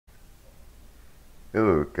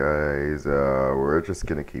Hello guys, we're just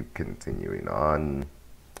gonna keep continuing on.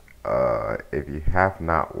 If you have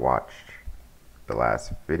not watched the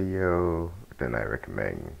last video, then I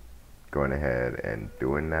recommend going ahead and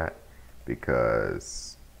doing that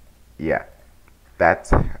because, yeah, that,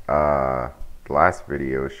 the last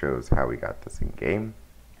video shows how we got this in game.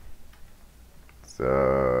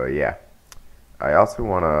 So, yeah, I also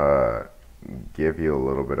want to give you a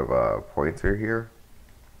little bit of a pointer here.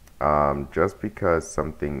 Just because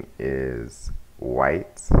something is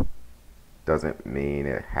white doesn't mean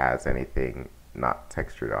it has anything not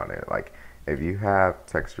textured on it. Like, if you have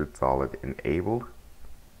textured solid enabled,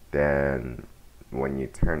 then when you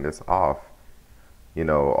turn this off,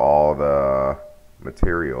 all the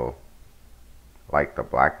material, like the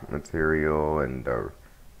black material and the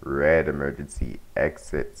red emergency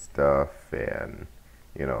exit stuff, and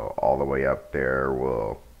all the way up there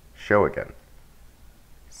will show again.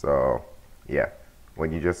 So, yeah,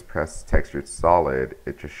 when you just press textured solid,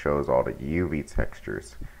 it just shows all the UV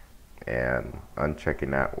textures, and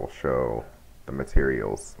unchecking that will show the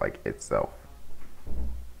materials like itself,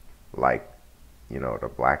 like the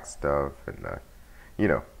black stuff and the you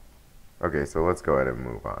know okay, so let's go ahead and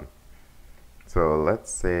move on. So let's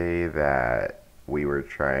say that we were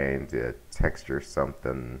trying to texture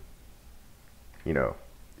something you know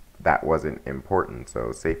that wasn't important.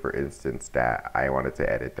 So say for instance that I wanted to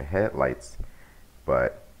edit the headlights,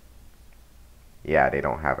 but yeah, they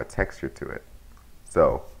don't have a texture to it.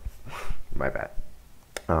 So my bad.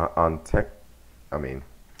 On tech I mean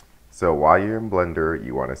So while you're in Blender,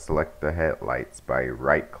 you want to select the headlights by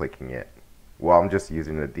right-clicking it. Well, I'm just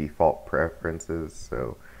using the default preferences,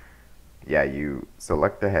 so yeah, you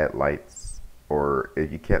select the headlights, or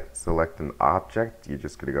if you can't select an object, you're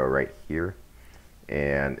just going to go right here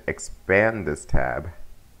and expand this tab.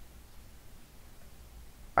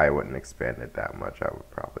 I wouldn't expand it that much, I would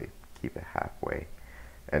probably keep it halfway.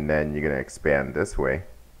 And then you're going to expand this way,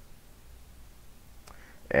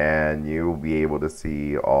 and you'll be able to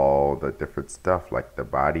see all the different stuff like the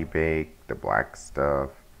body bake, the black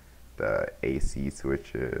stuff, the AC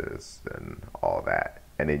switches, and all that.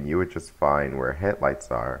 And then you would just find where headlights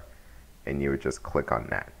are, and you would just click on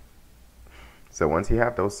that. So once you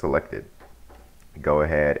have those selected, go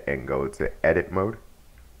ahead and go to edit mode,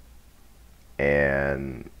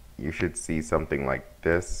 and you should see something like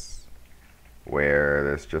this where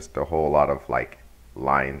there's just a whole lot of like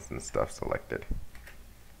lines and stuff selected.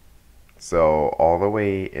 So all the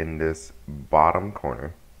way in this bottom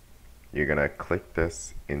corner, you're gonna click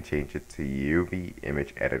this and change it to UV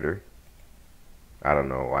image editor. I don't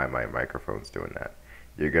know why my microphone's doing that.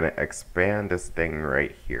 You're gonna expand this thing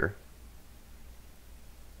right here,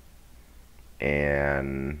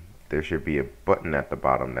 and there should be a button at the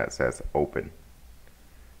bottom that says open.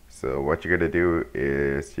 So what you're gonna do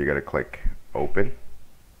is you're gonna click open,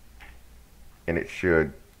 and it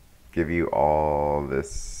should give you all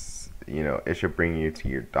this, it should bring you to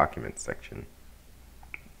your documents section.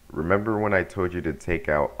 Remember when I told you to take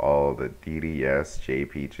out all the DDS,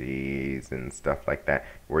 JPGs, and stuff like that,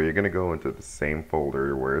 where you're going to go into the same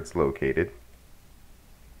folder where it's located,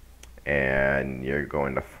 and you're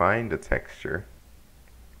going to find the texture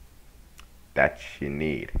that you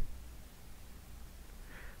need.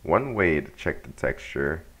 One way to check the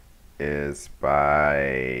texture is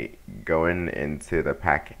by going into the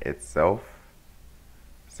pack itself.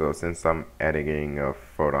 So since I'm editing a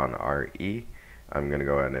Photon RE, I'm going to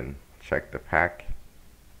go ahead and check the pack,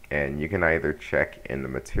 and you can either check in the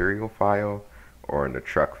material file or in the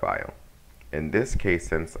truck file. In this case,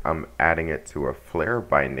 since I'm adding it to a flare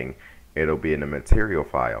binding, it'll be in the material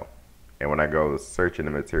file, and when I go search in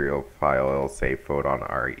the material file, it'll say Photon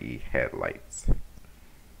RE headlights.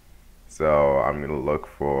 So I'm going to look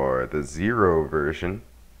for the 0 version,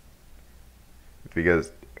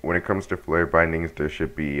 because when it comes to flare bindings, there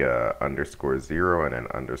should be _0 and then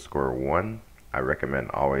 _1. I recommend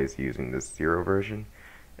always using this 0 version,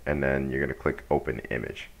 and then you're going to click open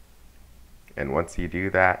image. And once you do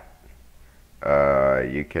that,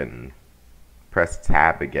 you can press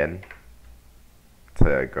tab again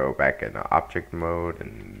to go back into object mode,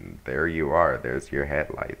 and there you are. There's your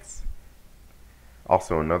headlights.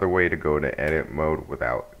 Also, another way to go to edit mode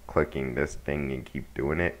without clicking this thing and keep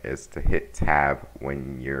doing it is to hit tab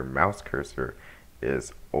when your mouse cursor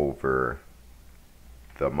is over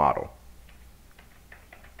the model.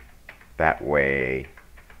 That way,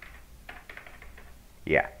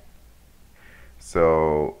 yeah.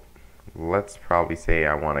 So let's probably say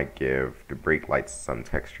I want to give the brake lights some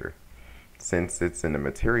texture. Since it's in the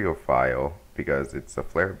material file, because it's a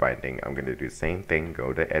flare binding, I'm going to do the same thing.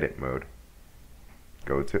 Go to edit mode,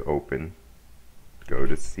 go to open, go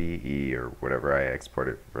to CE or whatever I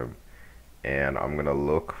exported from, and I'm gonna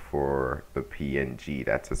look for the PNG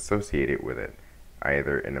that's associated with it,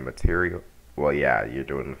 either in a material. Well, yeah, you're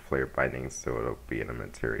doing the flare bindings, so it'll be in a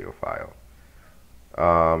material file.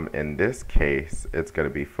 In this case, it's gonna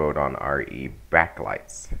be Photon RE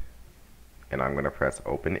backlights, and I'm gonna press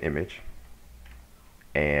open image,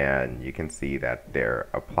 and you can see that they're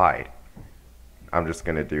applied. I'm just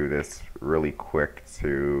gonna do this really quick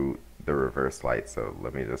to the reverse light, so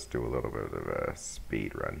let me just do a little bit of a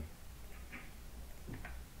speed run.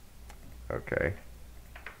 Okay,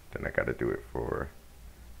 then I gotta do it for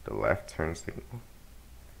the left turn signal,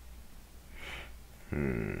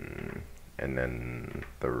 and then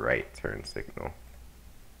the right turn signal.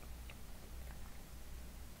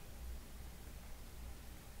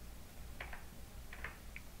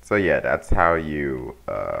 So yeah, that's how you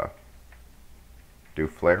do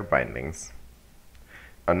flare bindings.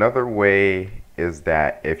 Another way is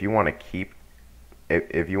that if you want to keep,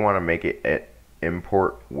 if you want to make it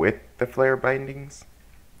import with the flare bindings,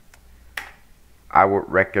 I would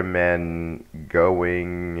recommend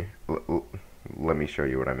going, let me show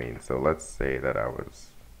you what I mean. So let's say that I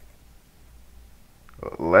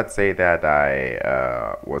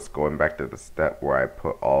was going back to the step where I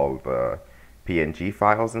put all the PNG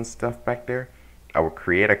files and stuff back there. I would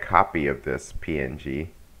create a copy of this PNG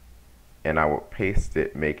and I would paste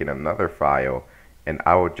it, making another file, and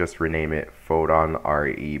I would just rename it Photon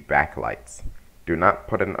RE backlights. Do not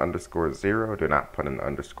put an _0, do not put an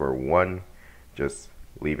 _1, just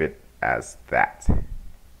leave it as that.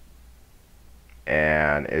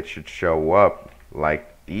 And it should show up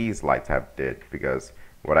like these lights have did, because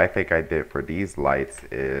what I think I did for these lights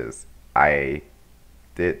is I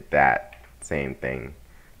did that same thing.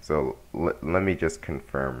 So let me just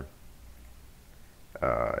confirm.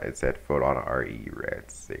 It said Photon RE red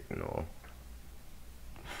signal.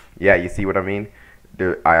 Yeah, you see what I mean?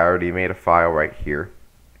 I already made a file right here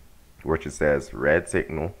which it says red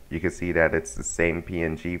signal. You can see that it's the same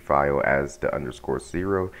PNG file as the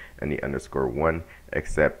 _0 and the _1,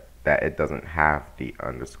 except that it doesn't have the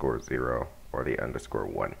 _0 or the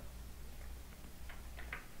 _1.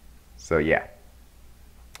 So yeah,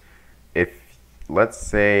 if let's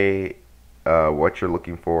say what you're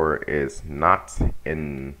looking for is not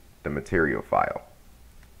in the material file.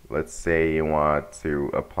 Let's say you want to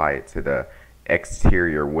apply it to the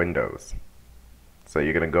exterior windows. So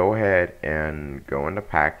you're going to go ahead and go into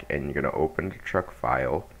pack and you're going to open the truck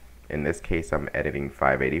file. In this case, I'm editing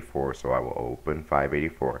 584, so I will open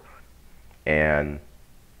 584. And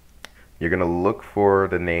you're going to look for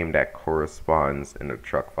the name that corresponds in the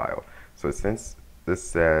truck file. So since this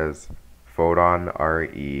says Photon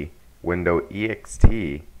RE window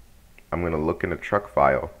ext, I'm going to look in the truck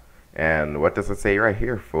file. And what does it say right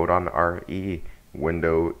here? Photon RE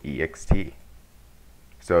window ext.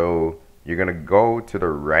 So you're going to go to the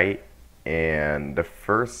right, and the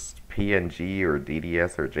first PNG or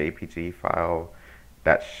DDS or JPG file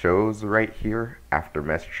that shows right here after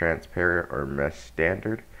mesh transparent or mesh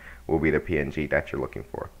standard will be the PNG that you're looking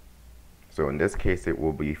for. So in this case, it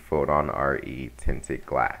will be Photon RE tinted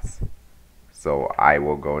glass. So I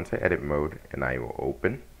will go into edit mode and I will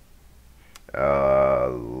open.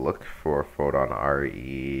 Look for Photon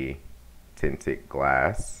RE tinted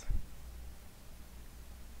glass.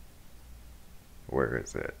 Where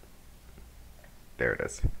is it? There it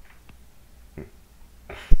is.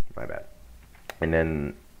 My bad. And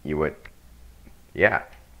then you would, yeah.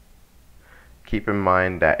 Keep in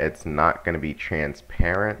mind that it's not going to be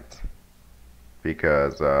transparent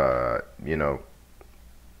because, you know,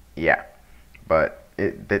 yeah. But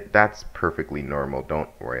that's perfectly normal. Don't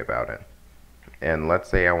worry about it. And let's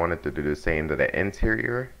say I wanted to do the same to the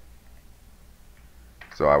interior.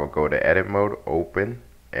 So I will go to edit mode, open,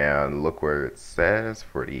 and look where it says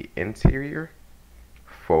for the interior,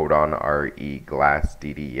 Photon RE glass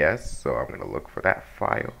DDS. So I'm going to look for that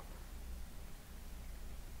file.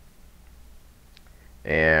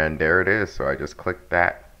 And there it is. So I just click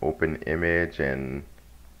that, open image, and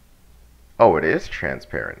oh, it is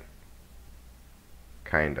transparent.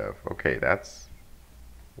 Kind of. Okay, that's,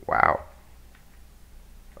 wow.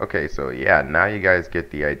 Okay, so yeah, now you guys get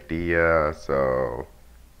the idea. So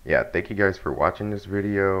yeah, thank you guys for watching this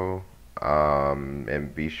video,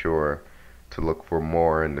 and be sure to look for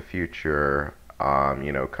more in the future,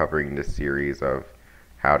 you know, covering this series of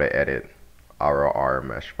how to edit ROR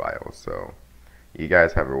mesh files. So you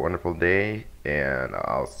guys have a wonderful day, and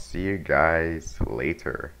I'll see you guys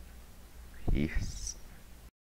later. Peace.